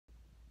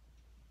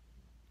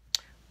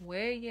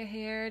Wear your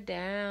hair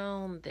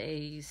down,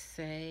 they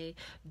say.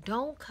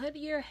 Don't cut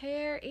your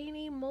hair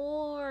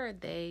anymore,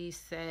 they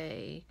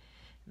say.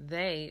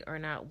 They are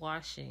not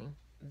washing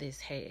this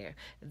hair.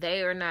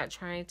 They are not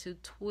trying to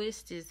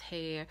twist this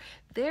hair.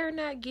 They're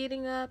not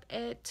getting up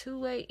at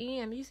 2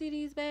 a.m. You see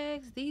these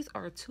bags? These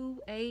are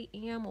 2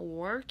 a.m.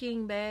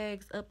 working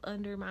bags up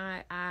under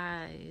my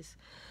eyes.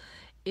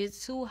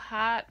 It's too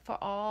hot for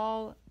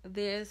all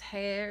this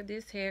hair.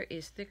 This hair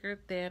is thicker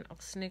than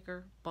a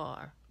Snicker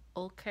bar.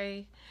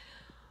 Okay?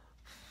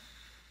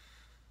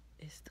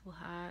 It's too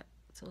hot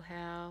to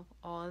have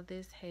all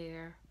this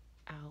hair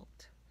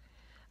out.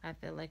 I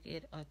feel like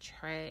it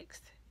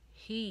attracts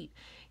heat.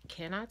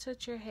 Can I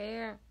touch your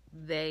hair?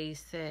 They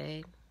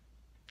say.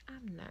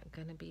 I'm not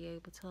going to be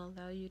able to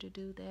allow you to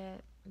do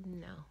that.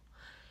 No,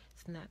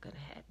 it's not going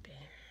to happen.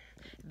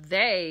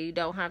 They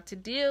don't have to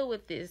deal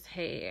with this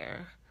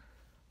hair.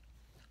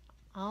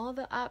 All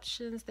the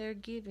options they're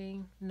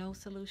giving, no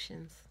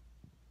solutions.